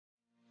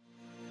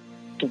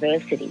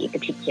diversity,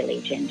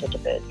 particularly gender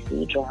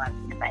diversity, drives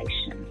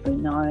innovation. We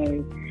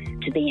know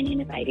to be an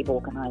innovative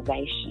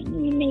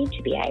organisation, you need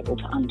to be able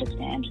to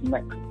understand and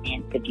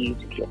represent the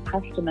views of your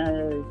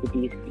customers, the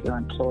views of your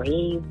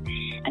employees,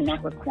 and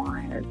that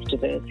requires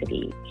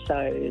diversity. So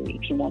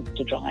if you want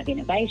to drive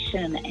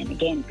innovation and,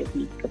 again,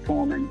 business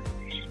performance,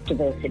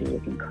 diversity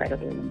is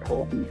incredibly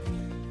important.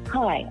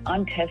 Hi,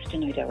 I'm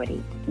Kirsten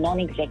O'Doherty,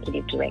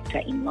 Non-Executive Director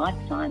in Life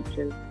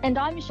Sciences. And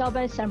I'm Michelle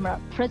Bowe-Samra,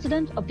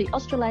 President of the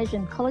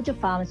Australasian College of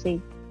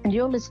Pharmacy, and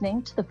you're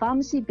listening to the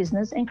Pharmacy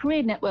Business and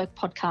Career Network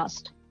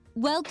podcast.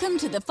 Welcome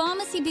to the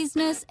Pharmacy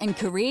Business and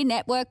Career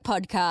Network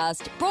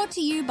podcast, brought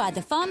to you by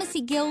the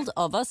Pharmacy Guild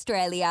of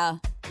Australia.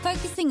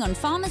 Focusing on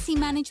pharmacy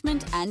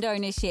management and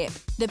ownership,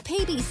 the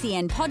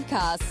PBCN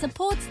podcast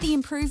supports the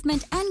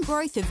improvement and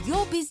growth of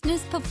your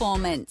business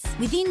performance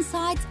with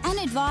insights and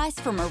advice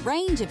from a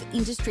range of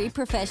industry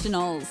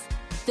professionals.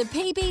 The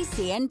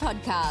PBCN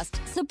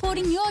podcast,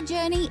 supporting your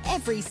journey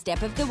every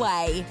step of the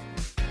way.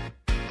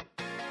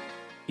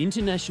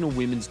 International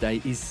Women's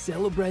Day is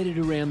celebrated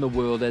around the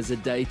world as a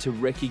day to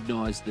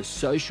recognise the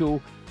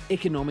social,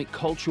 economic,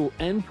 cultural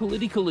and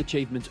political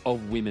achievements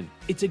of women.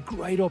 It's a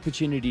great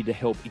opportunity to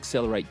help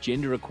accelerate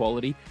gender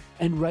equality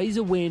and raise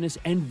awareness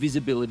and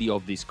visibility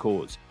of this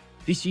cause.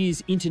 This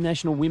year's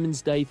International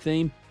Women's Day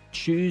theme,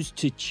 Choose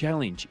to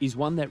Challenge, is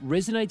one that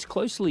resonates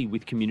closely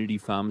with community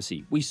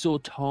pharmacy. We saw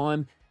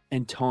time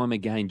and time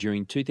again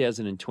during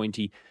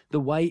 2020 the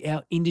way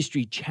our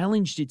industry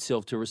challenged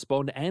itself to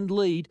respond and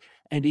lead,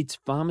 and its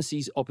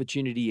pharmacy's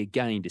opportunity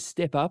again to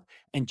step up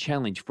and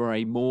challenge for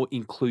a more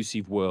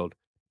inclusive world.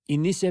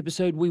 In this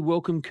episode, we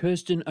welcome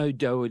Kirsten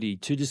O'Doherty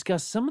to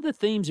discuss some of the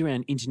themes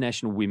around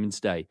International Women's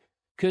Day.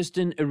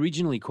 Kirsten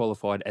originally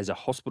qualified as a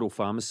hospital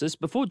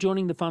pharmacist before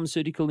joining the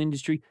pharmaceutical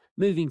industry,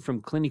 moving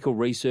from clinical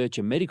research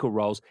and medical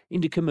roles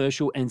into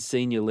commercial and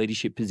senior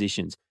leadership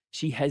positions.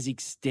 She has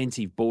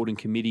extensive board and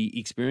committee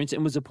experience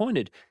and was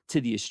appointed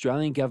to the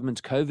Australian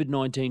Government's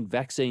COVID-19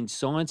 Vaccine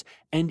Science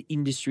and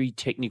Industry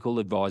Technical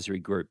Advisory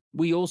Group.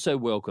 We also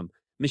welcome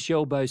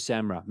Michelle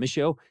Bowe-Samra.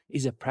 Michelle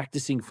is a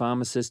practicing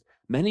pharmacist,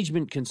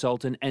 management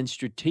consultant and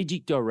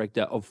strategic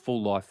director of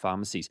Full Life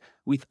Pharmacies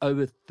with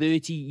over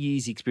 30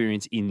 years'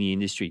 experience in the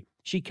industry.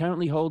 She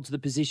currently holds the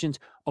positions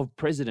of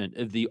President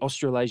of the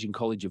Australasian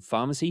College of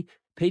Pharmacy,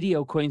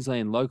 PDL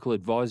Queensland Local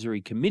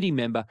Advisory Committee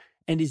member,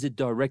 and is a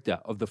director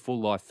of the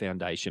Full Life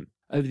Foundation.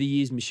 Over the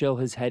years, Michelle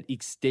has had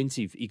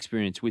extensive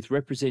experience with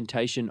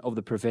representation of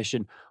the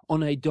profession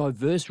on a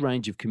diverse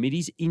range of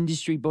committees,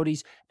 industry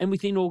bodies, and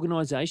within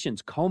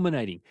organisations,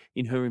 culminating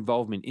in her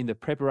involvement in the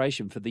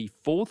preparation for the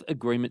 4th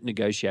agreement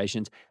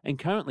negotiations and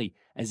currently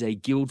as a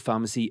Guild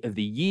Pharmacy of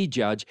the Year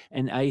judge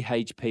and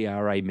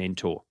AHPRA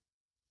mentor.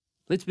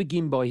 Let's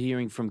begin by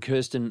hearing from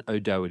Kirsten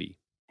O'Doherty.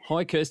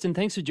 Hi Kirsten,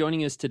 thanks for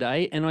joining us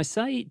today. And I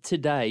say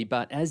today,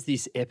 but as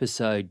this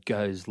episode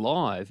goes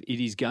live, it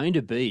is going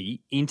to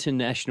be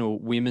International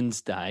Women's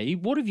Day.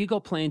 What have you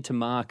got planned to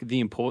mark the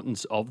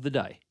importance of the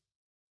day?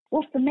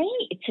 Well, for me,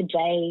 it's a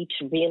day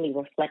to really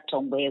reflect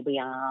on where we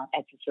are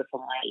as a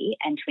society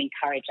and to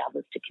encourage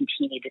others to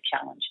continue to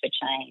challenge for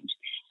change.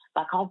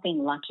 Like, I've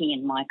been lucky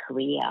in my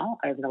career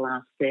over the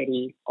last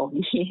 30-odd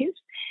years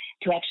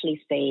to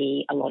actually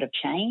see a lot of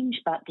change,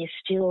 but there's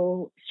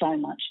still so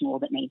much more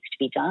that needs to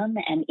be done.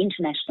 And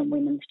International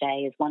Women's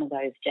Day is one of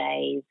those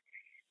days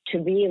to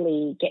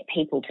really get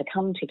people to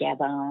come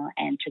together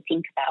and to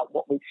think about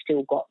what we've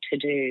still got to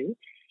do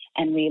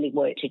and really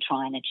work to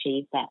try and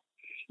achieve that.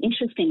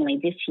 Interestingly,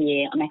 this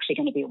year I'm actually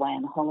going to be away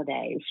on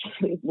holidays,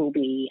 so it will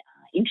be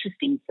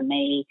interesting for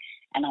me,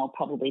 and I'll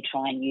probably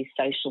try and use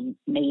social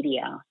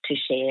media to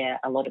share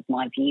a lot of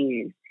my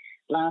views.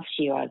 Last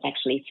year I was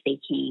actually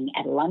speaking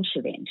at a lunch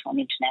event on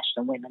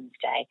International Women's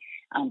Day,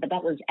 but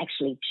that was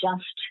actually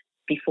just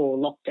before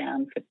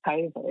lockdown for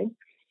COVID,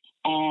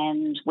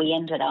 and we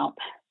ended up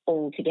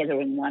all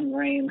together in one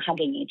room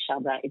hugging each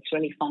other. It's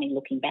really funny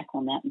looking back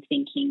on that and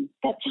thinking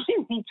that's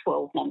only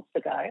 12 months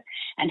ago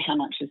and how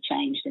much has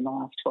changed in the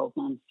last 12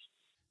 months.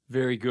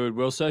 Very good.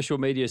 Well, social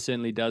media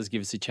certainly does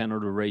give us a channel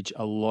to reach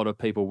a lot of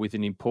people with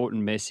an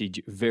important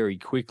message very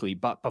quickly.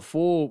 But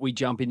before we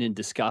jump in and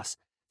discuss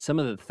some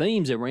of the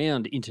themes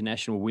around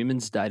International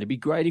Women's Day, it'd be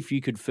great if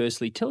you could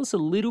firstly tell us a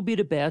little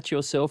bit about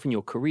yourself and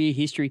your career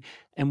history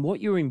and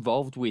what you're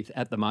involved with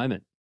at the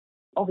moment.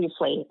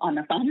 Obviously, I'm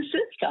a pharmacist.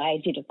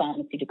 I did a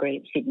pharmacy degree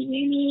at Sydney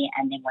Uni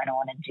and then went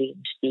on and did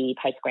the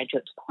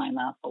postgraduate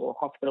diploma for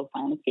hospital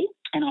pharmacy.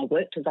 And I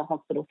worked as a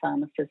hospital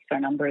pharmacist for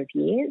a number of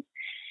years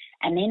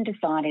and then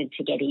decided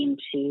to get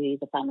into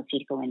the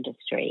pharmaceutical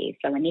industry.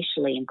 So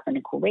initially in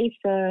clinical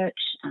research,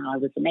 I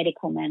was a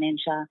medical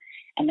manager,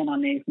 and then I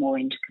moved more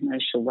into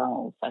commercial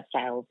roles, so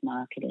sales,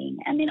 marketing.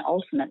 And then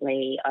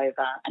ultimately,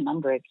 over a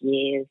number of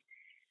years,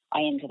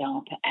 I ended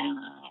up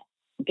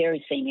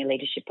very senior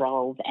leadership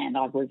roles, and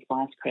I was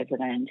Vice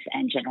President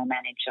and General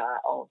Manager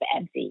of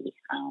AbbVie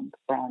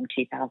from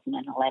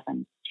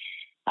 2011.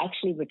 I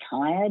actually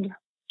retired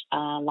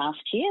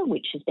last year,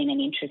 which has been an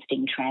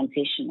interesting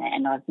transition,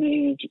 and I've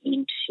moved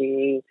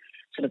into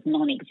sort of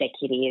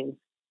non-executive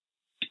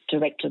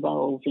director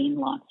roles in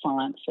life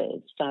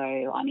sciences. So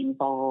I'm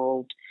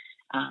involved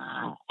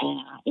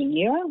in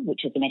MURA,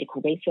 which is the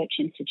Medical Research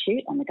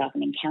Institute on the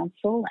Governing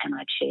Council, and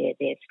I chair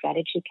their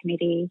strategy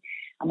committee.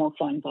 I'm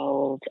also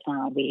involved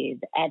with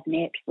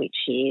ADNET, which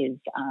is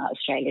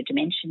Australia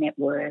Dementia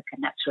Network,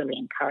 and that's really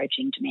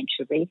encouraging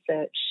dementia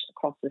research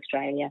across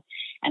Australia.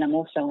 And I'm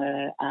also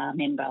a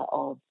member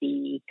of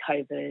the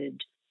COVID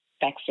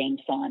Vaccine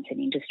Science and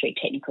Industry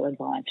Technical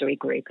Advisory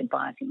Group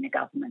advising the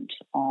government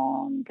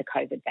on the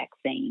COVID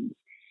vaccines.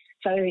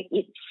 So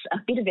it's a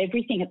bit of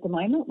everything at the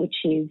moment, which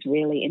is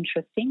really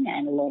interesting,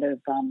 and a lot of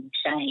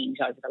change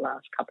over the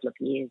last couple of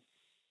years.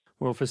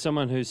 Well, for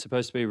someone who's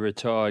supposed to be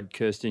retired,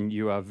 Kirsten,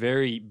 you are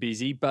very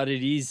busy, but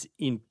it is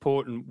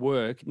important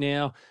work.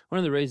 Now, one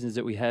of the reasons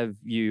that we have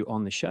you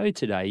on the show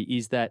today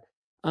is that,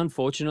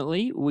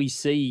 unfortunately, we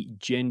see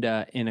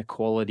gender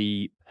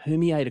inequality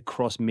permeate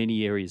across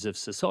many areas of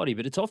society,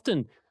 but it's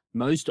often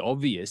most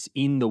obvious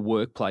in the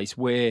workplace,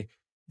 where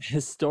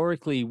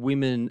historically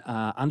women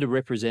are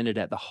underrepresented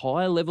at the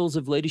higher levels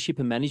of leadership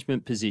and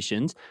management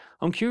positions.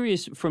 I'm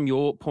curious, from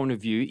your point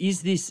of view,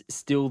 is this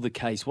still the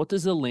case? What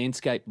does the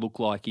landscape look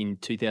like in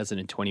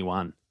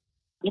 2021?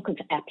 Look,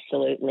 it's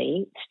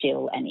absolutely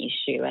still an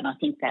issue, and I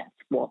think that's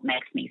what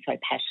makes me so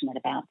passionate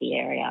about the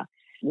area.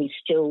 We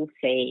still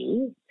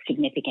see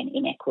significant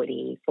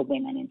inequity for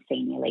women in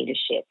senior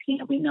leadership. You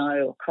know, we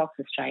know across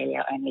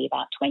Australia only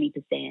about 20%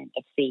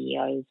 of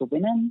CEOs are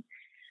women.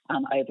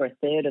 Over a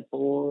third of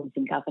boards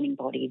and governing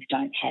bodies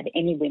don't have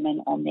any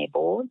women on their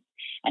boards,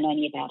 and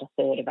only about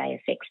a third of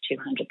ASX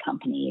 200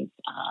 companies'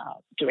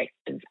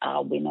 directors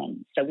are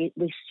women. So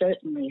we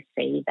certainly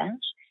see that.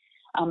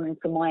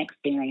 From my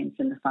experience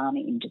in the pharma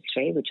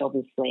industry, which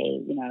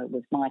obviously, you know,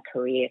 was my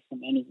career for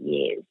many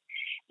years,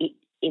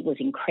 it was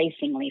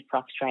increasingly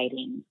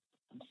frustrating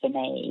for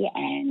me.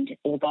 And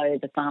although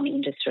the pharma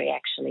industry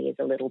actually is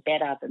a little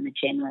better than the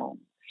general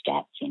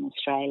stats in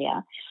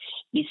Australia,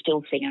 you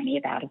still see only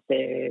about a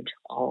third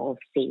of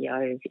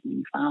CEOs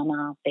in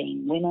pharma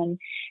being women,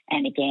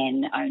 and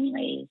again,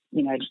 only,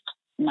 you know,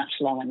 much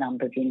lower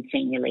numbers in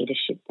senior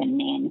leadership than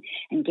men.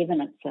 And given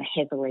it's a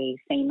heavily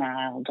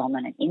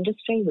female-dominant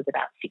industry, with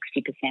about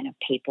 60% of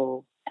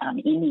people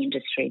in the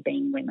industry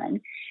being women,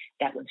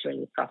 that was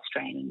really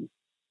frustrating.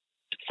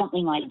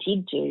 Something I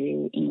did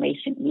do in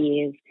recent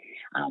years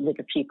with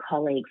a few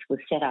colleagues was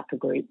set up a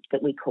group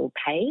that we call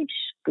PAGE,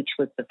 which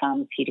was the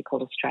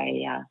Pharmaceutical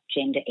Australia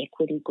Gender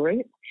Equity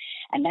Group.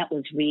 And that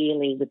was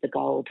really with the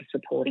goal to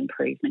support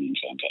improvement in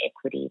gender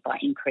equity by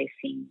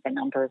increasing the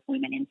number of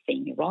women in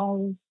senior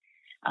roles,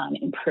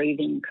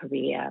 improving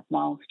career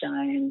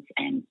milestones,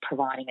 and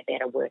providing a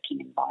better working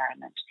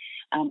environment.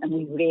 And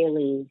we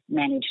really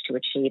managed to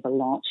achieve a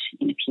lot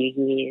in a few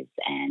years,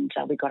 and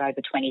we got over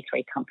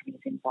 23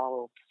 companies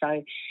involved. So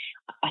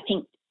I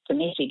think the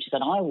message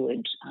that I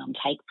would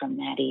take from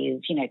that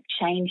is, you know,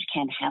 change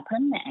can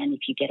happen, and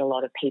if you get a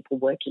lot of people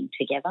working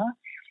together,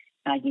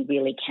 you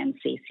really can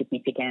see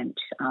significant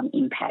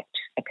impact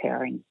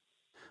occurring.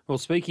 Well,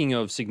 speaking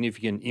of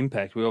significant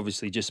impact, we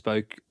obviously just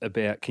spoke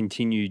about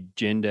continued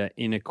gender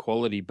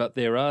inequality, but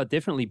there are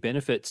definitely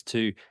benefits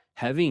to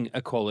having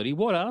equality.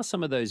 What are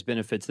some of those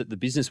benefits that the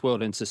business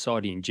world and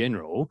society in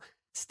general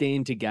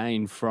stand to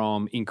gain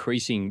from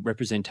increasing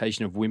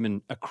representation of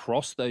women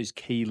across those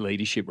key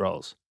leadership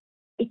roles?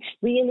 It's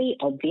really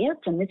obvious,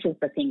 and this is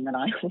the thing that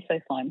I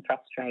also find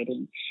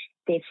frustrating.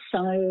 There's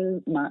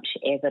so much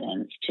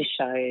evidence to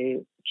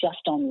show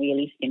just on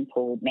really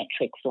simple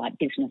metrics like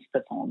business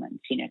performance.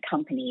 You know,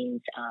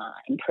 companies are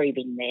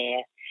improving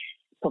their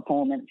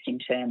performance in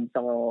terms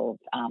of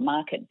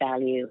market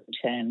value,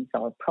 in terms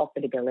of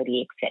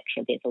profitability,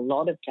 etc. There's a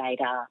lot of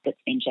data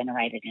that's been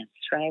generated in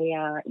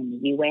Australia, in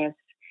the US,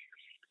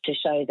 to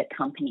show that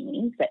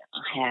companies that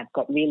have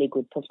got really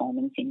good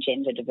performance in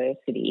gender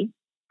diversity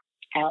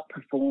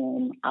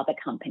outperform other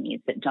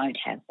companies that don't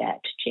have that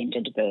gender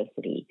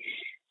diversity.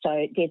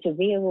 So there's a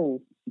real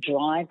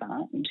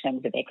driver in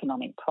terms of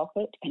economic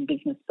profit and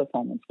business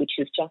performance, which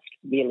is just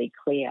really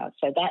clear.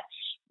 So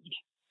that's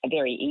a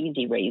very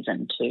easy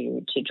reason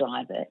to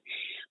drive it.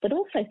 But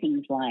also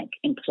things like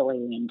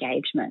employee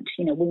engagement.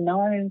 You know, we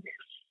know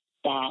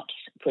that,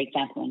 for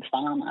example, in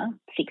pharma,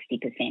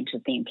 60%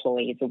 of the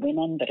employees are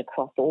women, but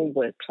across all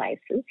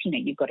workplaces, you know,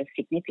 you've got a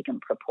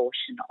significant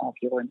proportion of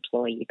your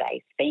employee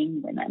base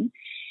being women.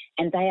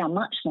 And they are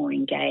much more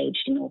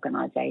engaged in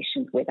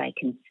organisations where they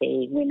can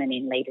see women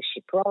in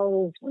leadership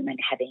roles, women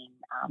having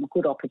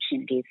good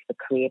opportunities for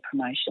career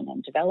promotion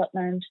and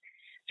development.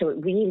 So it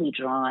really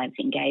drives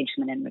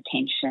engagement and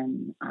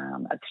retention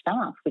of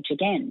staff, which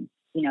again,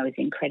 you know, is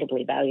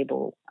incredibly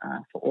valuable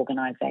for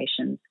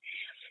organisations.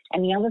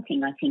 And the other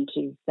thing I think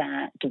is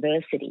that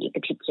diversity,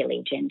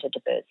 particularly gender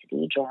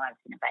diversity, drives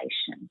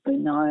innovation. We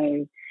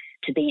know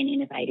to be an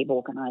innovative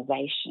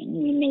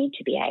organisation, you need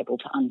to be able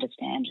to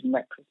understand and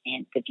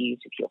represent the views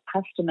of your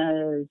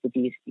customers, the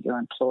views of your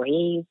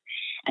employees,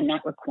 and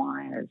that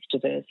requires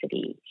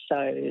diversity. So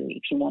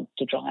if you want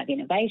to drive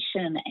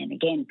innovation and,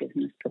 again,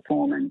 business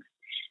performance,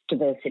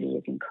 diversity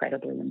is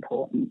incredibly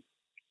important.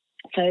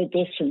 So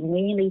there's some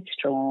really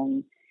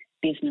strong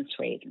business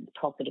reasons: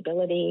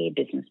 profitability,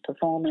 business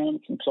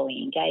performance,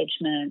 employee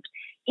engagement,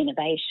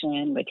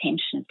 innovation,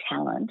 retention of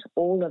talent.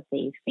 All of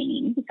these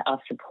things are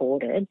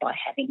supported by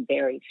having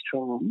very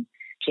strong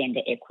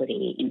gender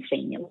equity in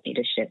senior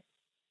leadership.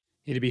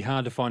 It'd be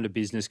hard to find a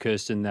business,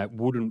 Kirsten, that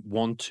wouldn't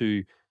want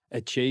to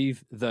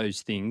achieve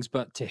those things,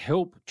 but to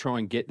help try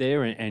and get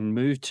there and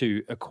move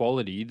to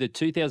equality, the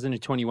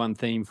 2021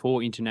 theme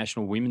for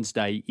International Women's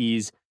Day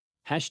is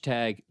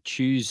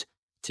 #Choose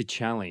to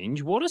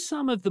Challenge. What are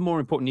some of the more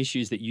important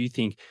issues that you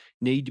think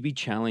need to be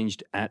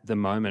challenged at the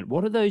moment?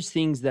 What are those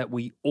things that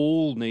we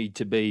all need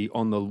to be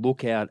on the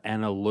lookout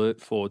and alert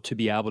for to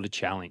be able to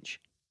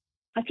challenge?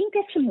 I think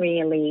there's some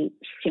really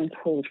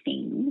simple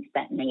things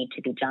that need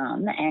to be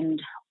done,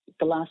 and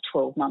the last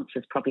 12 months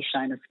has probably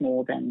shown us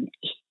more than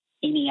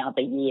any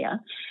other year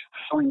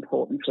how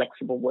important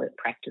flexible work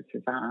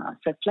practices are.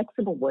 So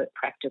flexible work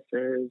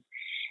practices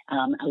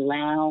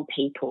allow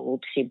people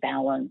to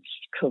balance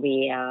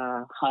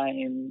career,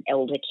 home,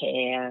 elder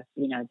care,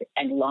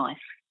 and life,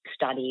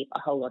 study, a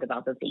whole lot of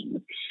other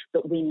things.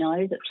 But we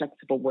know that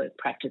flexible work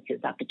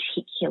practices are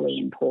particularly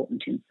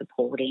important in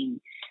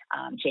supporting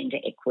gender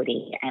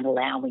equity and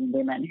allowing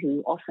women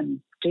who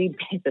often do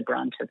bear the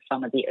brunt of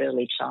some of the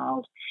early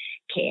child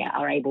care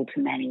are able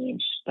to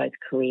manage both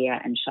career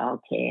and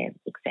childcare,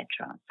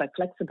 etc. So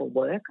flexible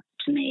work,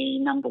 to me,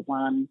 number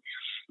one.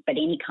 But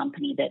any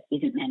company that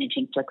isn't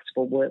managing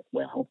flexible work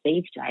well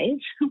these days,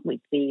 with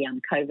the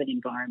COVID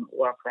environment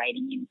we're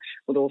operating in,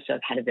 would also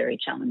have had a very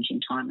challenging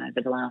time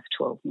over the last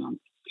 12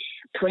 months.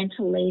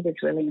 Parental leave is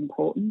really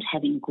important,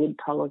 having good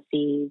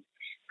policies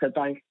for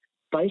both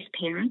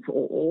parents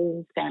or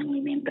all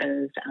family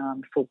members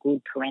for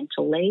good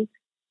parental leave.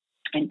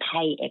 And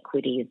pay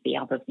equity is the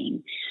other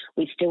thing.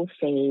 We still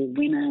see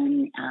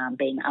women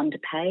being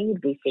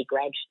underpaid. We see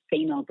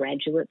female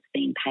graduates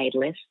being paid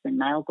less than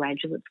male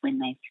graduates when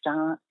they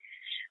start.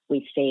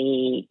 We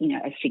see,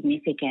 a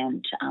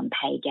significant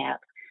pay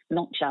gap,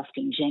 not just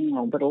in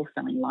general, but also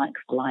in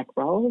like-for-like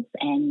roles.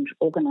 And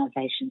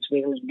organisations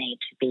really need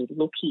to be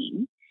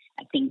looking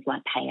at things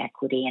like pay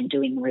equity and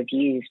doing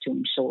reviews to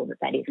ensure that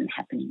that isn't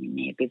happening in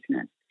their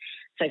business.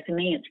 So for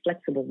me, it's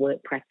flexible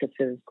work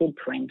practices, good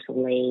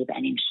parental leave,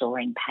 and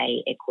ensuring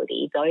pay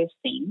equity. Those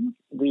things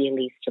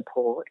really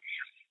support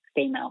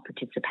female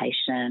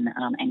participation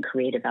and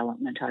career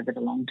development over the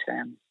long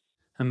term.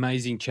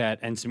 Amazing chat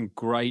and some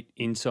great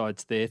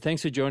insights there.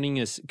 Thanks for joining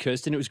us,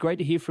 Kirsten. It was great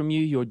to hear from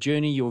you, your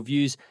journey, your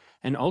views,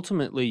 and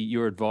ultimately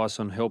your advice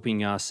on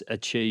helping us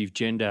achieve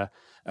gender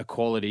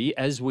equality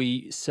as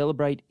we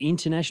celebrate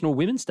International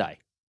Women's Day.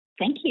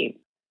 Thank you.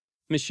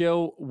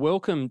 Michelle,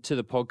 welcome to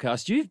the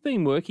podcast. You've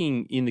been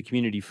working in the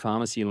community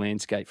pharmacy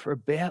landscape for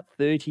about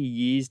 30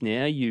 years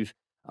now. You've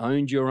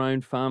owned your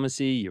own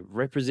pharmacy, you've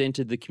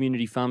represented the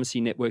community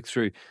pharmacy network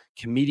through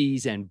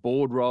committees and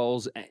board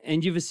roles,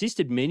 and you've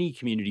assisted many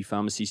community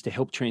pharmacies to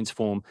help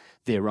transform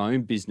their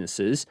own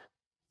businesses.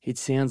 It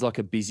sounds like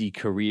a busy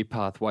career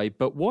pathway,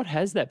 but what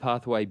has that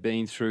pathway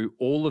been through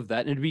all of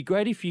that? And it'd be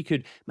great if you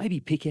could maybe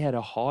pick out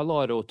a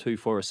highlight or two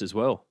for us as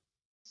well.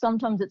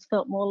 Sometimes it's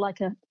felt more like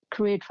a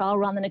career trial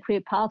run than a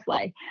career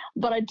pathway,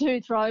 but I do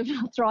thrive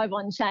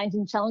on change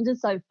and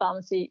challenges, so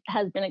pharmacy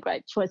has been a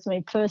great choice for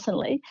me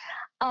personally.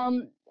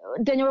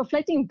 Daniel,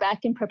 reflecting back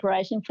in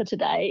preparation for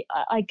today,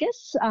 I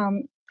guess, I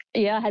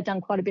had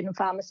done quite a bit in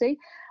pharmacy,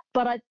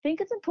 but I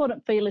think it's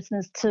important for your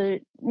listeners to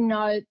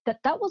know that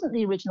that wasn't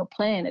the original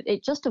plan.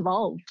 It just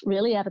evolved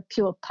really out of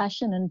pure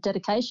passion and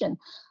dedication.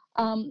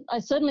 I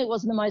certainly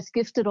wasn't the most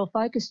gifted or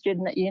focused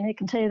student at uni, I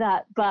can tell you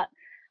that, but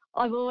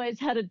I've always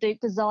had a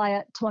deep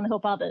desire to want to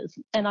help others,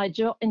 and I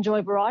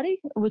enjoy variety,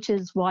 which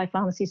is why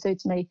pharmacy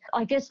suits me.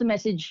 I guess the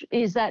message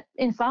is that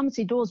in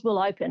pharmacy, doors will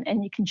open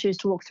and you can choose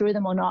to walk through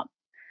them or not.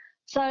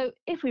 So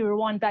if we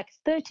rewind back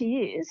 30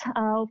 years,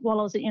 while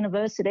I was at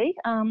university,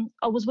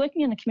 I was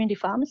working in a community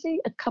pharmacy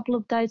a couple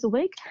of days a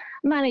week,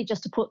 mainly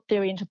just to put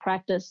theory into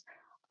practice.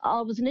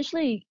 I was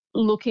initially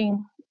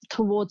looking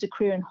towards a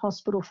career in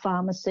hospital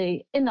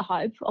pharmacy in the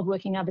hope of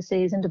working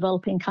overseas in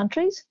developing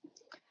countries.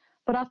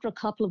 But after a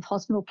couple of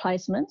hospital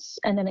placements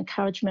and then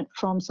encouragement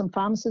from some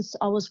pharmacists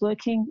I was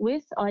working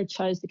with, I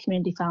chose the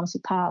community pharmacy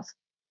path.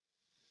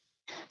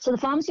 So the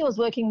pharmacy I was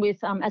working with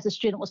as a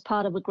student was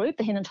part of a group,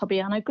 the Hen and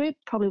Tobiano group,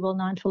 probably well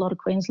known to a lot of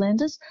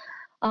Queenslanders.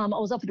 I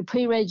was offered a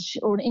pre-reg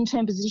or an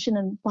intern position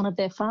in one of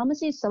their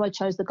pharmacies, so I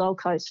chose the Gold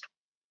Coast.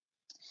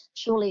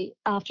 Shortly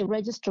after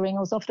registering,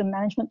 I was offered a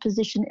management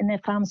position in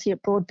their pharmacy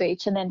at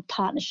Broadbeach and then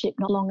partnership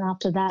not long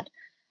after that.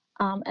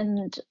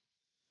 And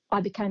I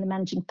became the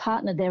managing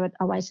partner there at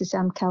Oasis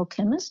Amcal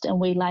Chemist, and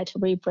we later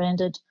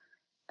rebranded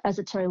as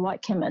a Terry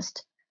White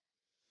Chemist.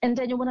 And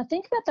Daniel, when I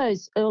think about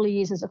those early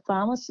years as a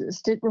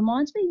pharmacist, it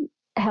reminds me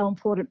how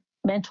important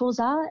mentors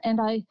are and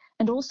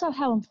also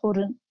how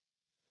important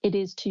it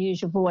is to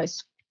use your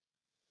voice.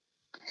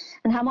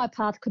 And how my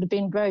path could have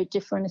been very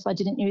different if I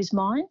didn't use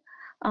mine.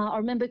 I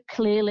remember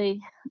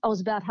clearly I was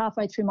about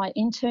halfway through my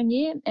intern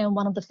year, and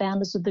one of the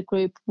founders of the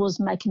group was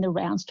making the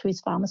rounds to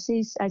his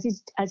pharmacies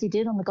as he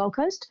did on the Gold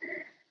Coast.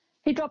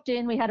 He dropped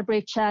in, we had a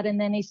brief chat, and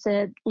then he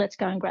said, let's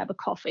go and grab a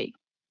coffee.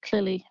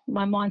 clearly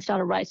my mind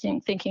started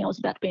racing, thinking I was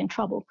about to be in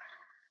trouble.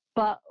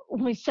 But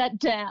we sat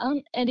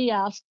down and he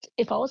asked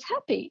if I was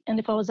happy and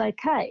if I was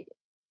okay.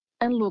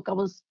 And look, I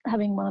was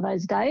having one of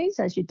those days,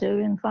 as you do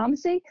in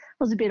pharmacy.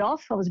 I was a bit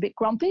off. I was a bit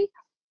grumpy.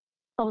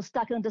 I was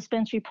stuck in a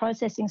dispensary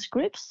processing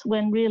scripts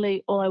when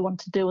really all I wanted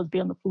to do was be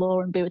on the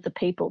floor and be with the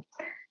people.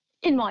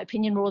 In my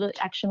opinion, where all the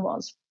action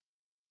was.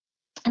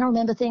 And I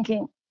remember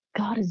thinking,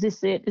 God, is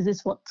this it? Is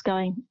this what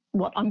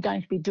I'm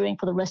going to be doing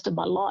for the rest of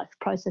my life,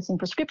 processing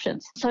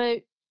prescriptions? So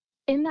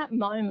in that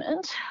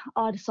moment,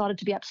 I decided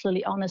to be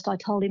absolutely honest. I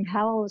told him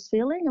how I was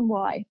feeling and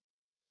why.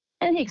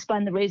 And he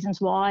explained the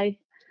reasons why.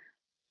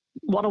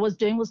 What I was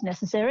doing was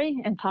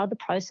necessary and part of the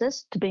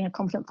process to being a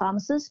competent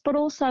pharmacist, but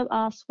also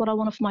asked what I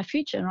wanted for my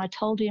future. And I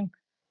told him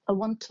I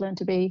want to learn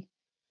to be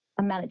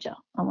a manager.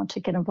 I want to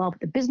get involved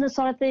with the business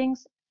side of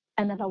things,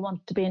 and that I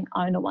want to be an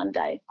owner one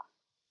day.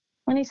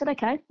 And he said,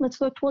 okay, let's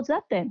work towards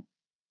that then.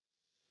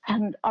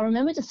 And I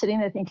remember just sitting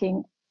there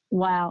thinking,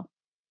 wow,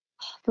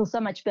 I feel so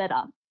much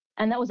better.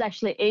 And that was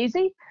actually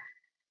easy.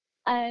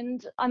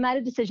 And I made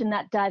a decision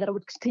that day that I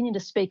would continue to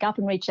speak up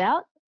and reach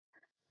out.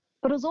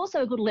 But it was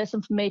also a good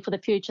lesson for me for the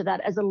future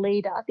that as a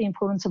leader, the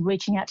importance of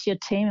reaching out to your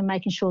team and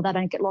making sure they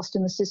don't get lost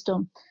in the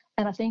system.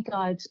 And I think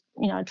I'd,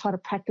 try to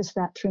practice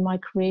that through my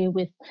career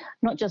with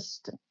not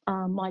just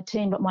my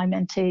team, but my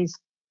mentees.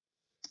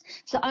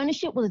 So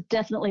ownership was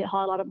definitely a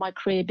highlight of my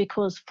career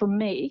because for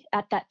me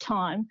at that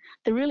time,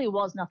 there really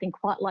was nothing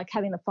quite like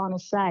having the final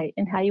say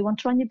in how you want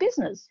to run your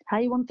business, how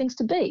you want things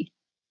to be.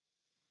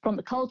 From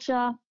the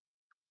culture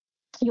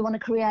you want to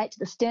create, to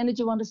the standards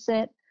you want to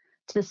set,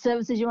 to the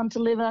services you want to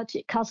deliver, to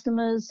your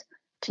customers,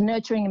 to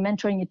nurturing and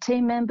mentoring your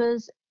team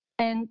members,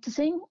 and to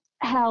seeing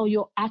how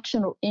your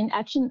action or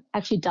inaction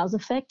actually does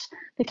affect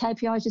the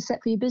KPIs you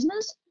set for your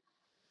business.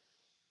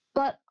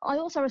 But I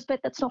also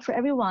respect that's not for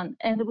everyone,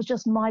 and it was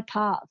just my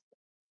path.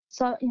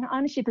 So,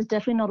 ownership is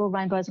definitely not all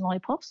rainbows and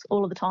lollipops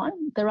all of the time.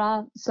 There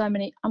are so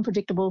many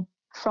unpredictable,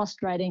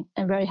 frustrating,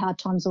 and very hard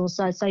times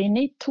also. So you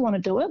need to want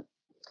to do it.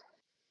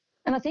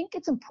 And I think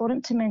it's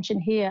important to mention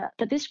here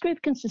that this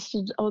group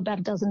consisted of about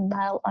a dozen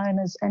male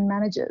owners and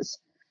managers.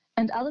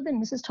 And other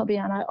than Mrs.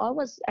 Tobiano, I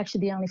was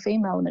actually the only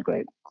female in the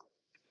group.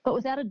 But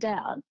without a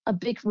doubt, a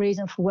big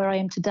reason for where I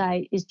am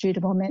today is due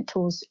to my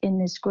mentors in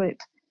this group.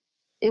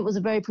 It was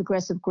a very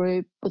progressive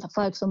group with a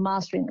focus on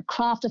mastering the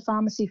craft of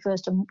pharmacy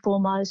first and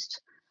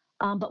foremost,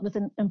 but with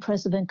an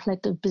impressive and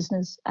collective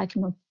business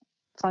acumen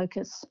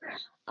focus.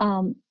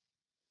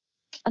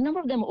 A number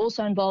of them were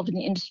also involved in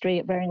the industry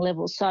at varying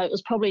levels, so it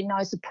was probably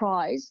no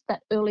surprise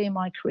that early in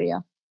my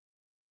career,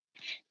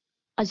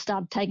 I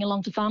started taking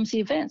along to pharmacy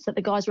events that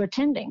the guys were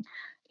attending.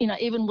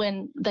 Even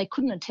when they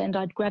couldn't attend,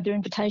 I'd grab their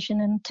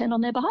invitation and attend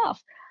on their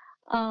behalf.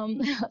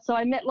 So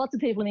I met lots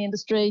of people in the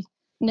industry,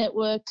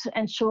 networked,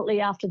 and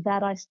shortly after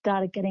that, I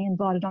started getting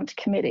invited onto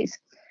committees.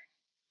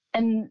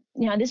 And,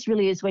 this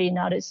really is where you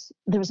notice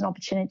there is an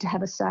opportunity to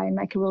have a say and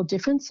make a real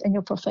difference in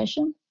your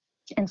profession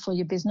and for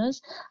your business.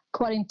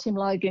 Quoting Tim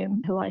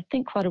Logan, who I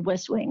think quoted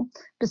West Wing,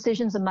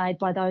 decisions are made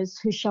by those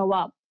who show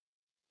up.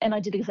 And I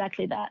did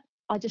exactly that.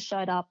 I just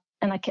showed up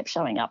and I kept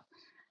showing up.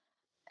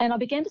 And I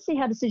began to see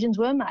how decisions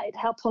were made,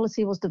 how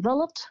policy was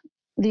developed,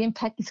 the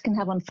impact this can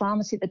have on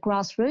pharmacy at the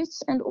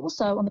grassroots and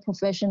also on the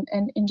profession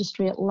and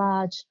industry at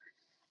large.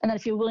 And that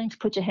if you're willing to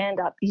put your hand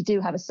up, you do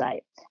have a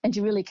say and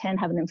you really can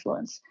have an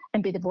influence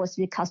and be the voice of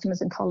your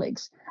customers and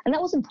colleagues. And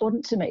that was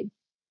important to me.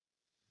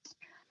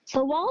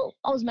 So while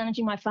I was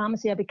managing my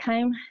pharmacy, I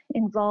became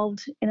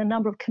involved in a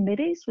number of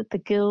committees with the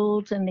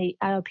Guild and the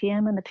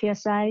AOPM and the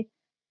PSA.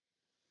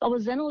 I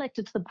was then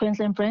elected to the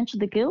Queensland branch of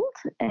the Guild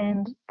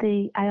and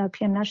the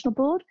AOPM National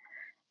Board.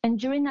 And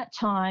during that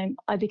time,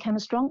 I became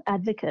a strong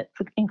advocate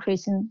for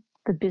increasing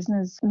the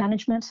business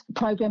management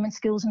program and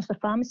skills into the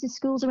pharmacy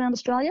schools around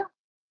Australia.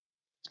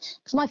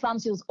 Because my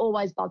pharmacy was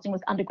always buzzing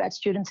with undergrad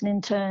students and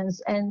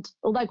interns. And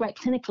although great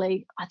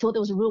clinically, I thought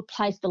there was a real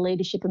place for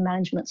leadership and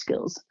management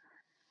skills.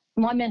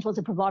 My mentors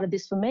had provided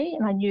this for me,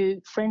 and I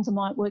knew friends of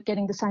mine weren't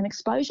getting the same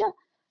exposure.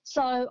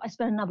 So I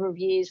spent a number of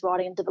years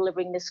writing and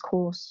delivering this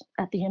course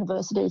at the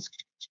universities.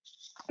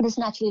 This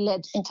naturally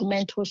led into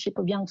mentorship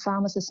of young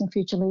pharmacists and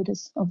future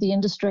leaders of the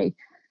industry.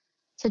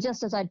 So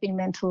just as I'd been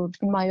mentored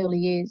in my early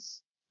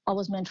years, I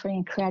was mentoring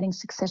and creating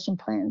succession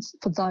plans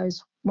for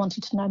those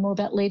wanting to know more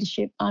about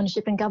leadership,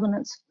 ownership and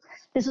governance.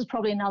 This is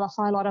probably another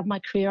highlight of my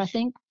career, I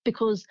think,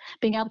 because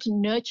being able to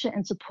nurture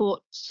and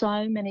support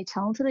so many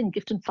talented and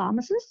gifted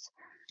pharmacists,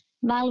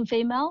 male and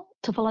female,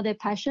 to follow their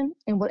passion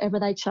in whatever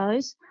they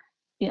chose,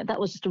 that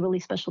was just a really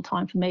special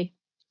time for me.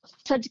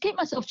 So to keep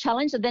myself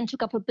challenged, I then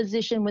took up a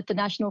position with the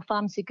National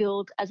Pharmacy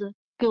Guild as a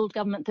Guild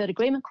Government Third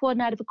Agreement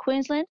Coordinator for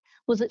Queensland,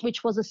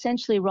 which was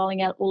essentially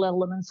rolling out all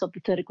elements of the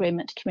Third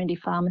Agreement to community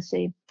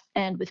pharmacy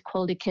and with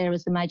quality care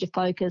as the major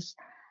focus.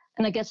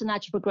 And I guess a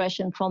natural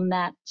progression from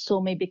that saw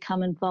me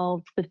become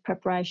involved with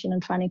preparation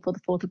and training for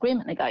the Fourth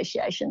Agreement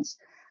negotiations.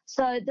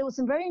 So there were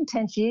some very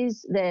intense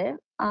years there,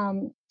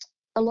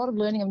 a lot of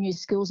learning of new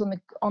skills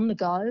on the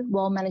go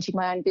while managing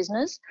my own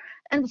business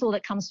and with all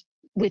that comes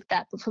with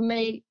that. But for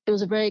me, it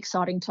was a very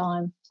exciting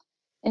time.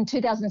 In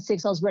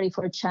 2006, I was ready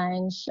for a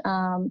change.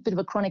 Bit of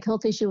a chronic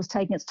health issue was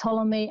taking its toll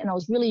on me, and I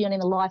was really yearning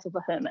the life of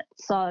a hermit.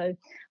 So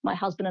my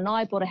husband and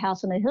I bought a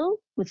house on a hill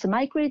with some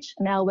acreage,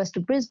 an hour west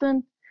of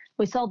Brisbane.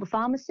 We sold the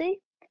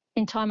pharmacy.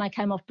 In time, I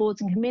came off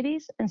boards and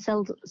committees and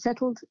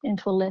settled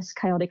into a less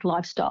chaotic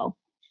lifestyle.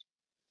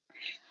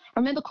 I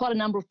remember quite a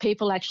number of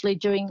people actually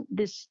during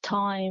this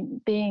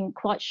time being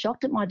quite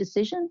shocked at my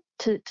decision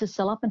to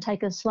sell up and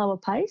take a slower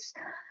pace.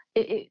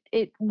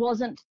 It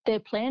wasn't their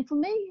plan for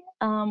me.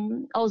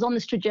 I was on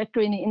this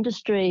trajectory in the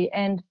industry,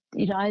 and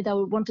they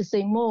would want to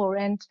see more.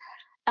 And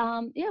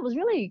it was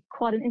really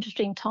quite an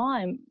interesting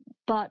time.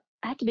 But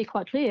I had to be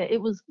quite clear.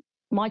 It was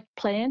my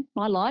plan,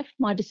 my life,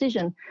 my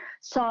decision.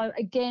 So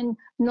again,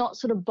 not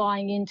sort of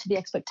buying into the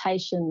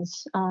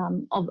expectations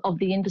of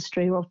the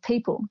industry or of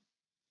people.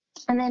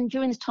 And then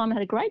during this time, I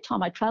had a great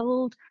time. I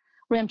travelled,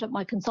 ramped up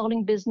my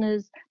consulting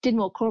business, did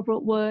more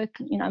corporate work,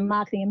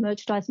 marketing and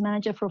merchandise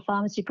manager for a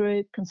pharmacy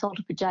group,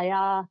 consulted for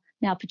JR,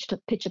 now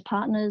Pitcher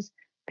Partners,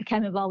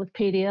 became involved with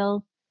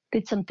PDL,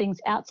 did some things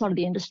outside of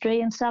the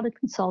industry and started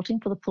consulting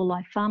for the Full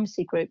Life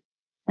Pharmacy Group.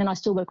 And I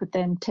still work with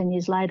them 10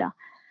 years later.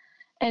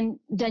 And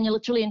Daniel,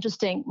 it's really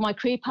interesting. My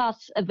career path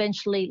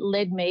eventually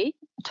led me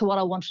to what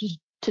I wanted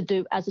to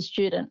do as a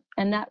student,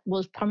 and that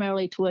was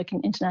primarily to work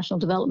in international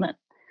development.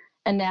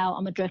 And now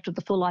I'm a director of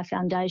the Full Life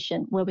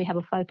Foundation, where we have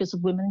a focus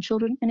of women and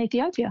children in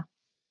Ethiopia.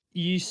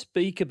 You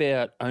speak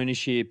about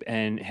ownership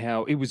and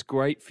how it was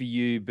great for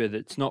you, but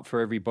it's not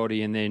for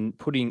everybody, and then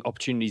putting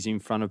opportunities in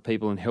front of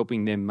people and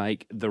helping them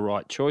make the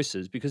right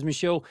choices. Because,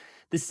 Michelle,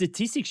 the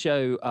statistics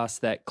show us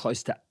that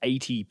close to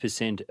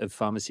 80% of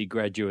pharmacy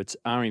graduates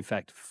are in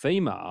fact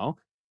female,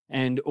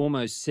 and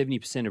almost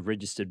 70% of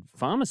registered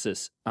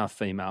pharmacists are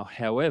female.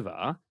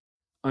 However,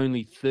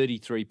 only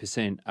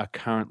 33% are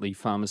currently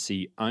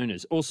pharmacy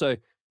owners. Also,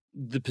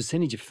 the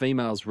percentage of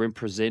females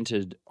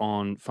represented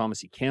on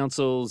pharmacy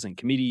councils and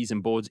committees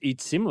and boards,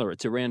 it's similar.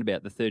 It's around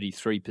about the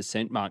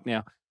 33% mark.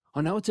 Now, I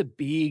know it's a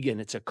big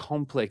and it's a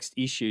complex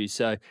issue,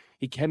 so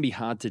it can be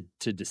hard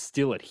to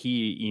distill it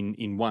here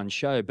in one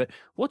show. But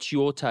what's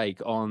your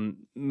take on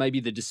maybe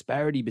the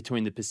disparity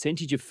between the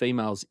percentage of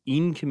females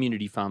in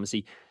community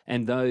pharmacy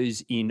and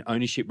those in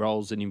ownership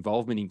roles and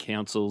involvement in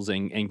councils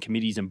and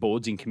committees and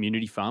boards in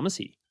community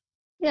pharmacy?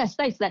 Yes,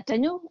 thanks for that,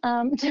 Daniel.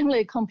 Definitely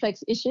a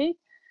complex issue.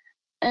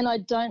 And I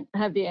don't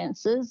have the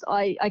answers.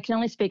 I can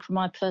only speak from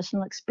my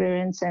personal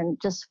experience and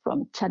just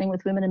from chatting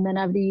with women and men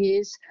over the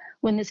years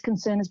when this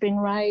concern has been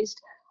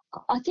raised.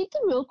 I think the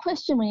real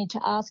question we need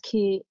to ask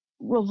here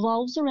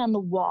revolves around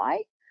the why.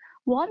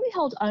 Why do we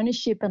hold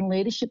ownership and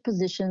leadership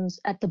positions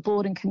at the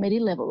board and committee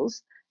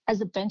levels as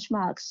the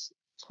benchmarks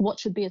for what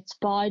should be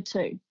aspired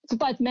to, for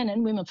both men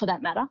and women for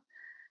that matter?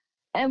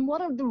 And what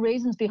are the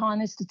reasons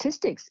behind these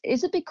statistics?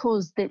 Is it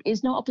because there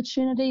is no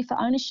opportunity for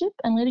ownership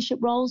and leadership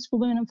roles for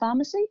women in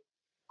pharmacy?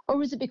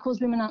 Or is it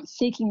because women aren't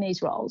seeking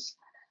these roles?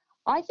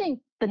 I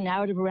think the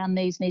narrative around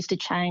these needs to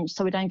change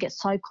so we don't get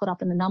so caught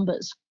up in the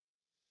numbers.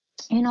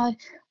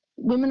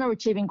 Women are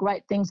achieving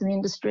great things in the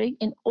industry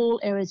in all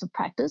areas of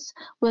practice,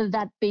 whether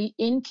that be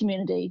in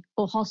community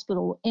or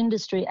hospital,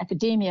 industry,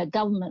 academia,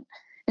 government,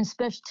 in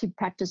specialty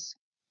practice,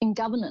 in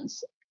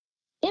governance,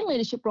 in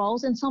leadership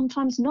roles, and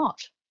sometimes not.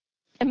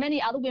 And many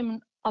other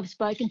women I've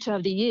spoken to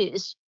over the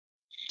years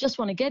just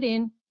want to get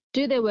in,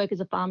 do their work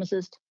as a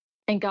pharmacist,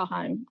 and go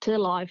home to their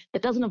life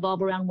that doesn't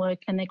evolve around work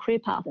and their career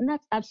path, and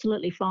that's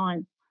absolutely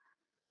fine.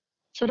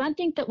 So I don't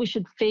think that we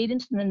should feed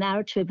into the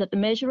narrative that the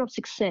measure of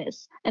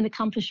success and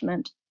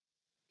accomplishment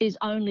is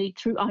only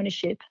through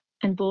ownership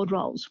and board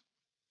roles.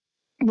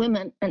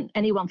 Women, and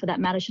anyone for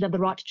that matter, should have the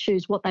right to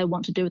choose what they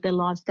want to do with their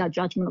lives without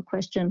judgment or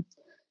question.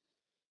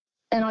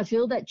 And I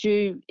feel that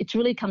it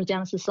really comes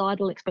down to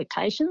societal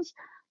expectations.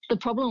 The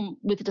problem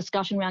with the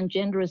discussion around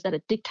gender is that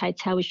it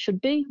dictates how we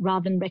should be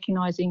rather than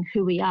recognising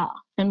who we are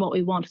and what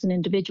we want as an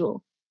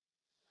individual.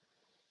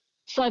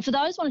 So for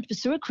those wanting to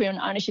pursue a career in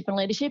ownership and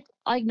leadership,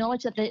 I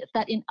acknowledge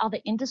that in other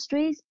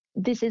industries,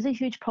 this is a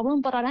huge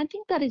problem, but I don't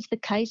think that is the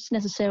case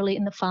necessarily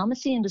in the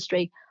pharmacy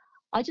industry.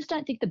 I just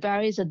don't think the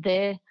barriers are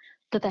there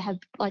that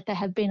they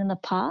have been in the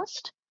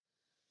past.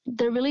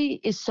 There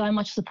really is so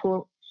much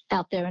support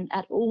out there and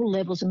at all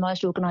levels in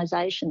most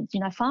organisations.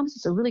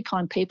 Pharmacists are really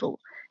kind people.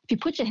 If you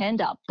put your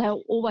hand up, they're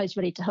always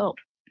ready to help.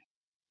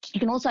 You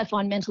can also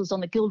find mentors on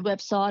the Guild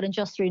website and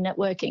just through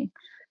networking.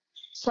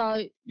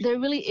 So there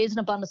really is an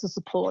abundance of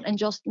support, and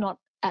just not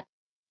at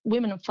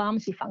women in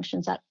pharmacy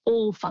functions, at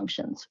all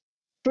functions.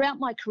 Throughout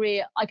my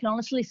career, I can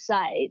honestly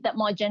say that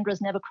my gender has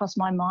never crossed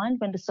my mind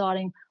when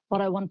deciding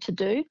what I want to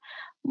do.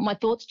 My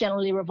thoughts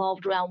generally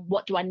revolved around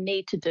what do I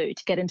need to do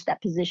to get into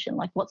that position?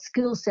 Like, what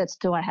skill sets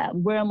do I have?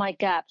 Where are my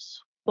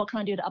gaps? What can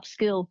I do to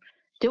upskill?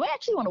 Do I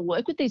actually want to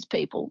work with these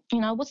people?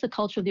 What's the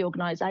culture of the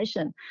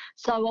organisation?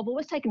 So I've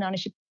always taken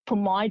ownership for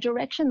my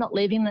direction, not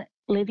leaving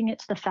it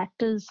to the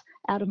factors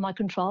out of my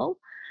control.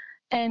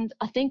 And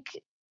I think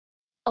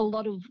a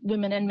lot of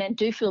women and men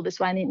do feel this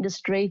way in the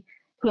industry,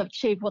 who have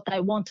achieved what they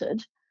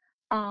wanted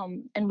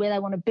and where they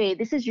want to be.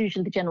 This is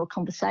usually the general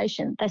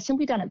conversation. They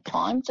simply don't have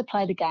time to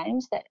play the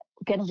games, that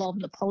get involved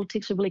in the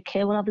politics or really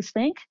care what others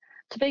think.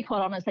 to be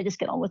quite honest, they just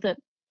get on with it.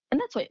 And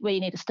that's where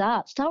you need to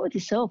start. Start with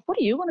yourself. What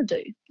do you want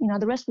to do?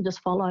 The rest will just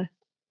follow.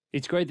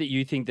 It's great that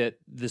you think that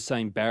the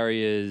same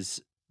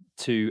barriers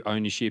to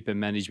ownership and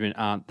management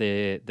aren't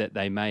there that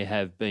they may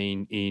have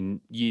been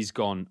in years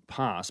gone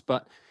past.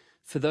 But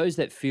for those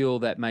that feel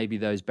that maybe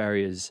those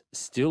barriers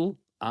still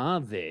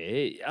are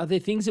there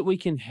things that we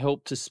can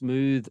help to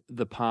smooth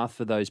the path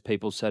for those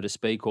people, so to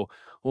speak, or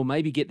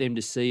maybe get them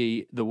to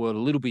see the world a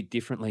little bit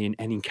differently and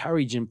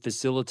encourage and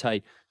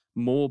facilitate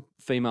more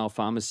female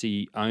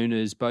pharmacy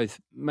owners, both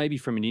maybe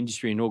from an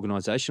industry and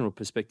organisational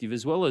perspective,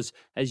 as well as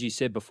you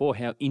said before,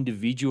 how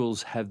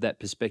individuals have that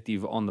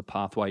perspective on the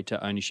pathway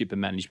to ownership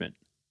and management?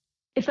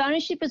 If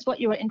ownership is what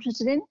you are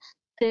interested in,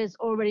 there's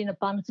already an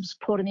abundance of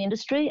support in the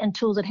industry and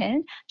tools at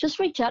hand. Just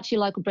reach out to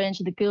your local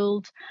branch of the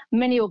Guild.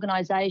 Many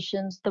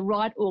organisations, the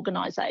right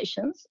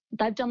organisations,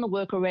 they've done the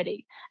work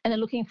already and they're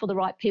looking for the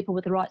right people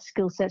with the right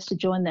skill sets to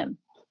join them.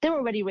 They're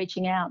already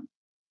reaching out.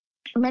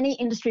 Many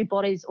industry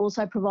bodies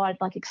also provide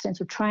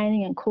extensive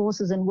training and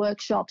courses and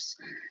workshops.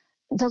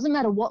 It doesn't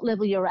matter what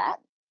level you're at,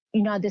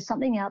 there's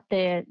something out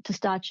there to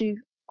start you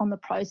on the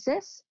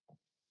process.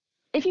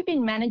 If you've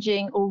been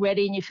managing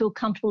already and you feel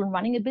comfortable in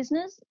running a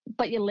business,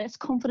 but you're less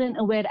confident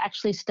in where to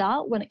actually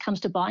start when it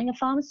comes to buying a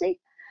pharmacy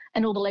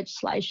and all the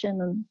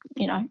legislation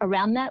and,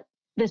 around that,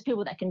 there's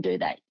people that can do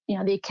that.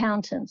 The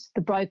accountants,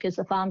 the brokers,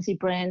 the pharmacy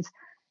brands,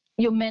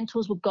 your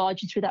mentors will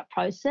guide you through that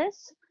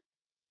process.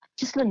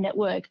 Just got to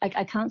network.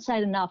 I can't say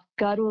it enough.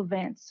 Go to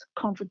events,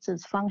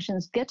 conferences,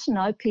 functions, get to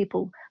know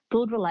people,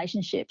 build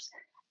relationships,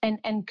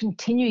 and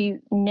continue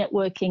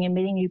networking and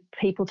meeting new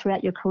people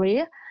throughout your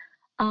career.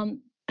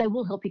 They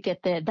will help you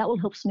get there. That will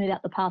help smooth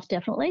out the path,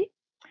 definitely.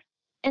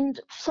 And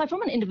so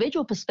from an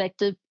individual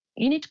perspective,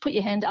 you need to put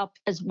your hand up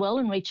as well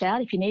and reach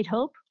out if you need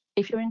help,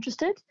 if you're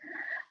interested.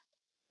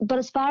 But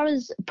as far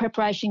as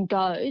preparation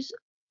goes,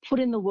 put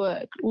in the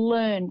work,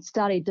 learn,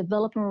 study,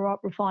 develop and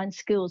refine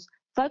skills.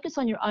 Focus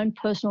on your own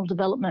personal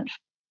development.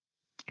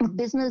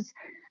 Business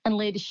and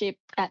leadership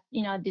at,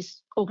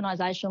 this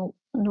organisational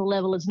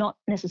level is not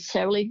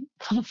necessarily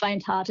for the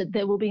faint-hearted.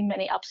 There will be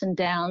many ups and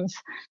downs,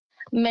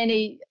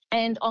 many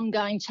and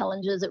ongoing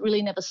challenges. It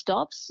really never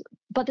stops.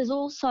 But there's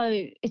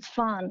also, it's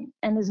fun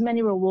and there's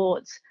many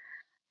rewards.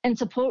 And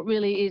support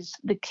really is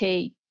the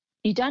key.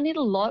 You don't need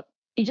a lot.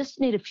 You just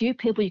need a few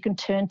people you can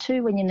turn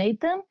to when you need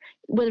them,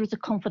 whether it's a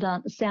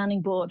confidant, a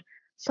sounding board,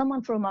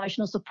 someone for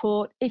emotional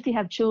support. If you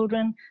have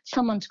children,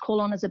 someone to call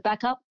on as a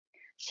backup.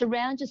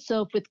 Surround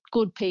yourself with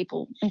good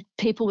people and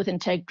people with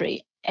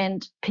integrity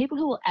and people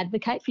who will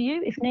advocate for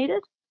you if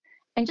needed.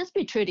 And just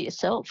be true to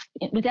yourself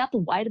without the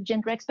weight of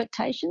gender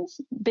expectations.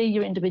 Be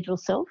your individual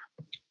self.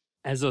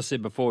 As I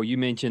said before, you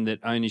mentioned that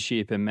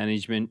ownership and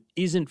management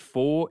isn't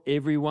for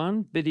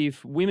everyone, but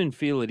if women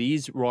feel it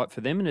is right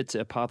for them and it's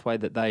a pathway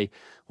that they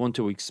want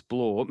to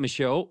explore,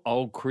 Michelle,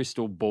 old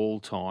crystal ball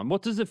time,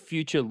 what does the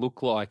future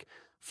look like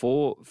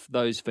for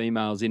those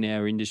females in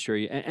our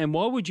industry? And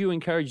why would you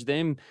encourage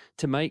them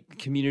to make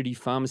community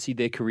pharmacy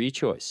their career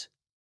choice?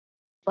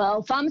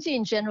 Well, pharmacy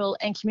in general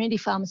and community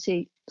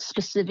pharmacy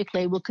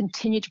specifically will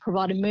continue to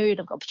provide a myriad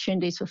of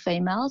opportunities for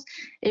females.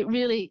 It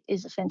really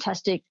is a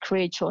fantastic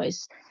career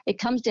choice. It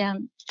comes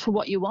down to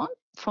what you want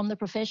from the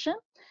profession.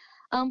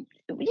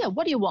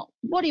 What do you want?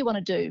 What do you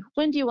want to do?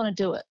 When do you want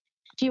to do it?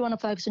 Do you want to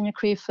focus on your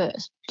career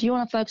first? Do you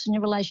want to focus on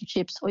your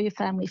relationships or your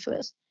family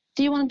first?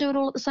 Do you want to do it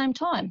all at the same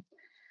time?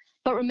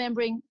 But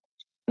remembering,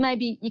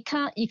 maybe you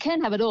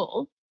can have it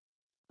all,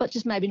 but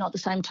just maybe not at the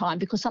same time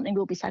because something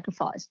will be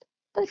sacrificed.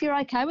 But if you're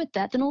okay with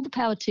that, then all the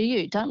power to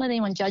you. Don't let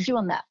anyone judge you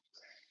on that.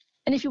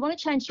 And if you want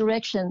to change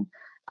direction,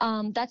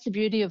 that's the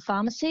beauty of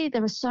pharmacy.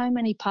 There are so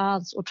many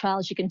paths or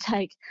trails you can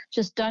take.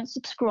 Just don't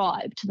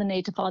subscribe to the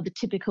need to follow the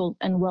typical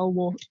and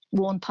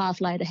well-worn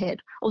path laid ahead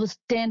or the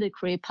standard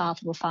career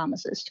path of a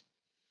pharmacist.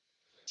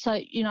 So,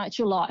 it's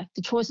your life.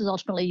 The choice is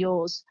ultimately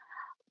yours.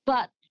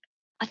 But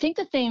I think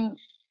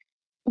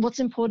what's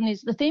important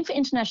is the theme for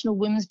International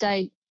Women's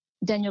Day,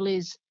 Daniel,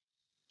 is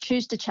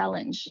choose to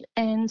challenge.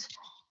 And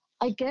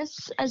I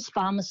guess as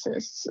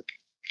pharmacists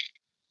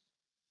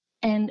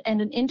and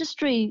an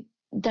industry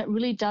that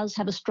really does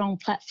have a strong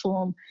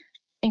platform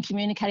in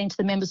communicating to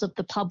the members of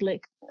the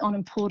public on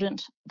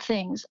important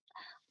things,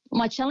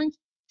 my challenge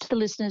to the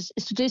listeners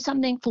is to do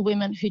something for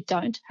women who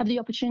don't have the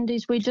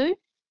opportunities we do.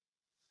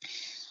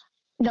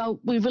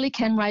 We really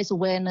can raise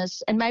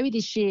awareness, and maybe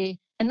this year,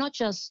 and not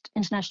just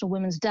International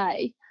Women's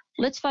Day,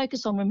 let's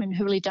focus on women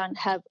who really don't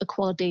have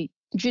equality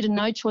due to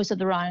no choice of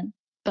their own,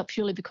 but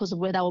purely because of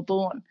where they were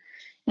born.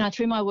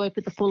 Through my work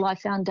with the Full Life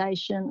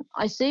Foundation,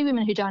 I see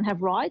women who don't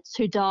have rights,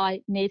 who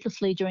die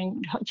needlessly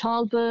during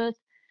childbirth,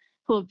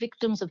 who are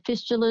victims of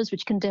fistulas,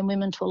 which condemn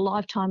women to a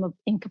lifetime of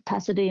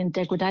incapacity and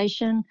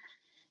degradation,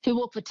 who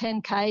walk for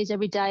 10 Ks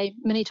every day,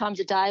 many times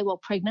a day while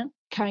pregnant,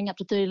 carrying up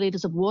to 30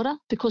 litres of water,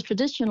 because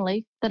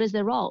traditionally that is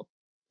their role.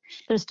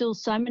 There are still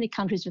so many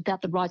countries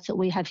without the rights that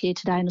we have here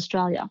today in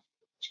Australia.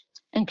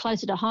 And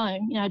closer to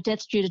home,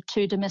 deaths due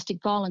to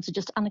domestic violence are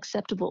just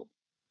unacceptable.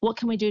 What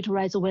can we do to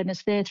raise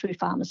awareness there through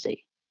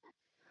pharmacy?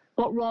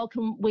 What role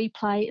can we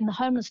play in the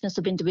homelessness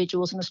of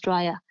individuals in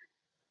Australia?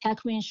 How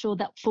can we ensure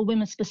that for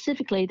women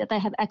specifically, that they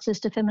have access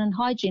to feminine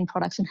hygiene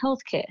products and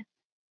healthcare?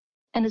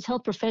 And as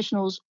health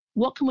professionals,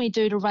 what can we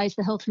do to raise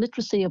the health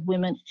literacy of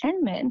women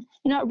and men,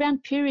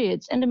 around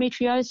periods,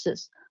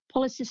 endometriosis,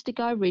 polycystic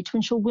ovary, to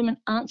ensure women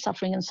aren't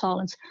suffering in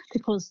silence,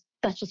 because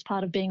that's just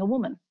part of being a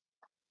woman.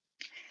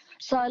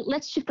 So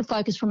let's shift the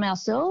focus from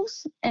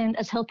ourselves, and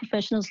as health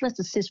professionals, let's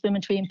assist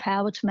women to be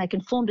empowered to make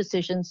informed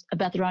decisions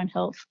about their own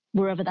health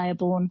wherever they are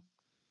born.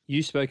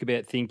 You spoke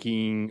about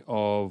thinking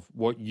of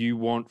what you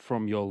want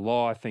from your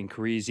life and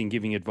careers in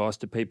giving advice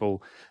to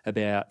people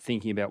about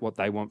thinking about what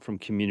they want from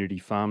community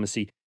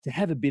pharmacy, to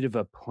have a bit of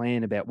a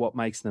plan about what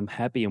makes them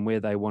happy and where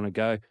they want to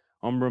go.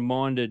 I'm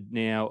reminded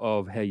now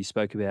of how you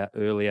spoke about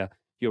earlier.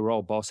 Your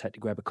old boss had to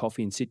grab a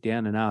coffee and sit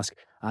down and ask,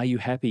 are you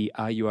happy?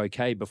 Are you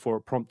okay? Before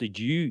it prompted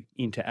you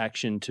into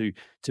action to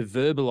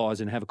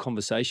verbalise and have a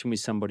conversation with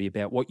somebody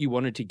about what you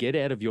wanted to get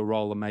out of your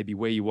role and maybe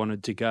where you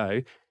wanted to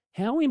go.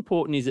 How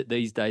important is it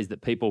these days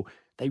that people,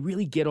 they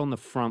really get on the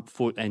front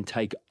foot and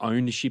take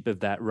ownership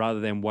of that rather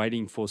than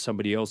waiting for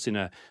somebody else in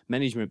a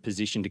management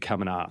position to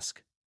come and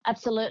ask?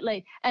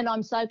 Absolutely. And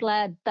I'm so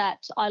glad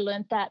that I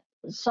learned that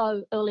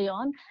so early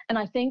on. And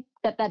I think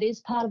that is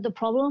part of the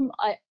problem.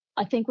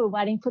 I think we're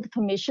waiting for the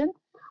permission.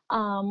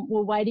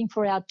 We're waiting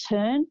for our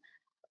turn.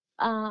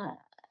 And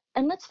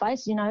let's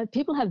face it,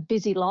 people have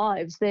busy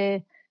lives.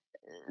 They've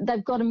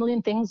got a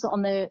million things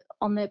on their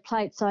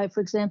plate. So,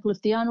 for example,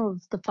 if the owner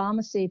of the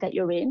pharmacy that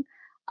you're in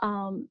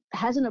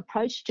hasn't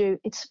approached you,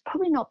 it's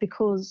probably not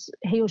because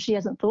he or she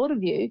hasn't thought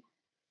of you.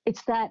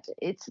 It's that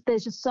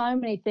there's just so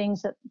many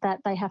things that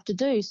they have to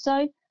do.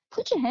 So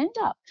put your hand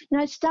up.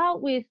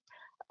 Start with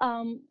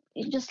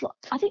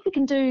I think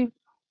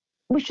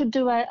we should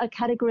do a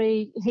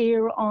category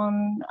here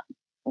on,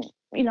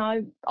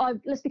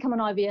 let's become an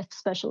IVF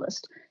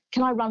specialist.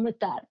 Can I run with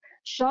that?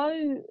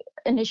 Show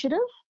initiative.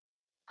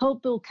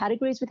 Help build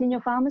categories within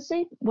your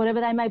pharmacy,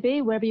 whatever they may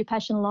be, wherever your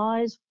passion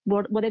lies,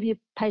 whatever your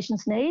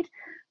patients need.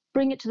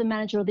 Bring it to the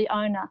manager or the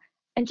owner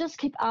and just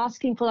keep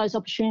asking for those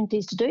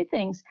opportunities to do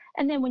things.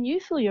 And then when you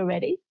feel you're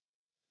ready,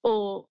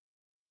 or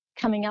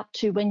coming up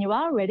to when you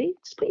are ready,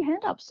 just put your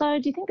hand up. So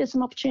do you think there's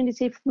some opportunities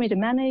here for me to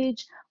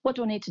manage? What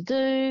do I need to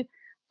do?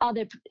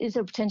 Is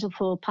there potential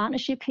for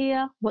partnership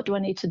here? What do I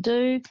need to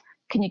do?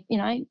 Can you,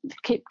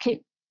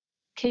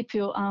 keep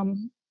your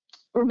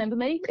remember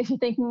me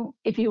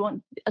if you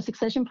want a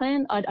succession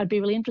plan? I'd be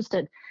really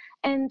interested.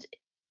 And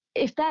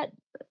if that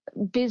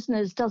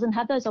business doesn't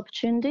have those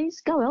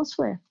opportunities, go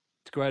elsewhere.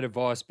 It's great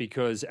advice,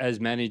 because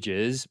as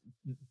managers,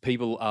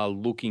 people are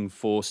looking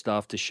for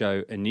staff to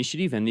show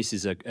initiative, and this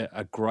is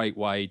a great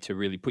way to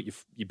really put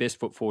your best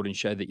foot forward and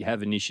show that you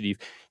have initiative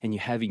and you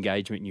have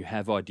engagement and you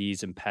have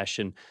ideas and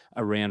passion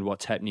around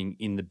what's happening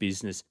in the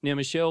business. Now,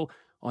 Michelle,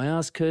 I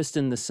asked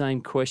Kirsten the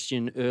same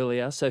question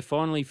earlier. So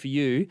finally for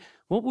you,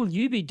 what will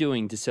you be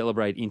doing to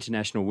celebrate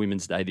International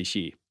Women's Day this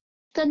year?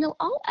 Daniel,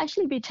 I'll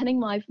actually be attending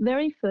my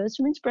very first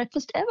women's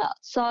breakfast ever.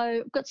 So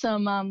I've got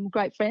some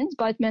great friends,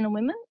 both men and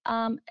women,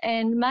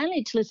 and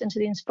mainly to listen to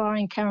the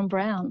inspiring Karen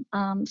Brown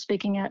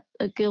speaking at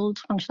a guild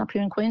function up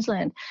here in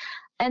Queensland.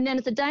 And then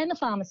it's a day in the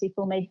pharmacy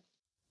for me.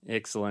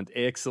 Excellent,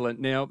 excellent.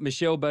 Now,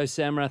 Michelle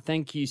Bosamra,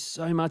 thank you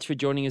so much for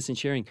joining us and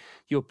sharing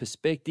your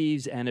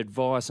perspectives and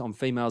advice on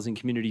females in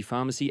community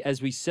pharmacy as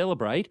we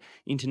celebrate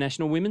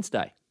International Women's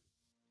Day.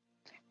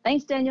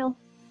 Thanks, Daniel.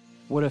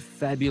 What a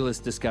fabulous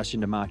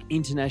discussion to mark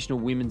International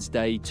Women's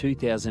Day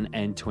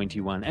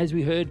 2021. As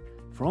we heard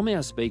from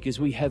our speakers,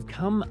 we have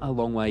come a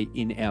long way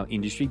in our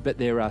industry, but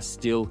there are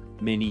still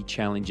many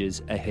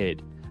challenges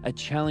ahead. A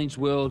challenged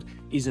world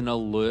is an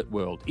alert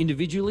world.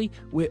 Individually,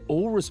 we're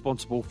all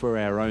responsible for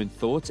our own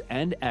thoughts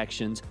and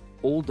actions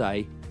all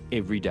day,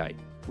 every day.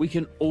 We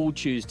can all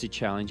choose to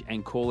challenge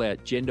and call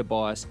out gender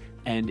bias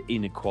and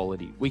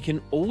inequality. We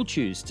can all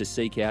choose to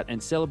seek out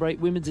and celebrate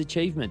women's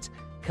achievements.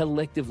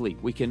 Collectively,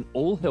 we can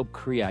all help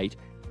create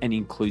an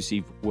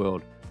inclusive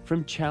world.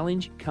 From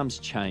challenge comes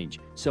change,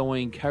 so I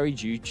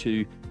encourage you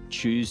to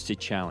choose to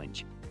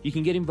challenge. You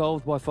can get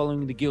involved by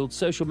following the Guild's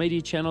social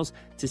media channels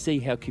to see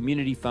how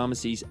community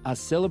pharmacies are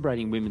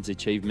celebrating women's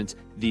achievements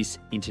this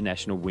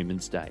International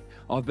Women's Day.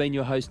 I've been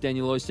your host,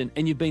 Daniel Oyston,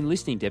 and you've been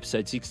listening to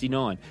episode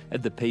 69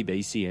 of the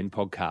PBCN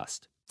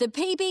podcast. The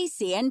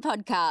PBCN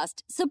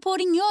podcast,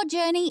 supporting your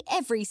journey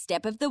every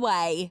step of the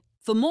way.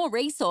 For more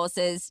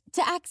resources,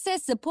 to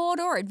access support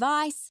or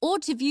advice, or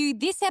to view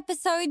this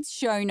episode's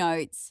show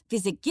notes,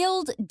 visit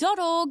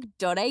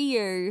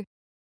guild.org.au.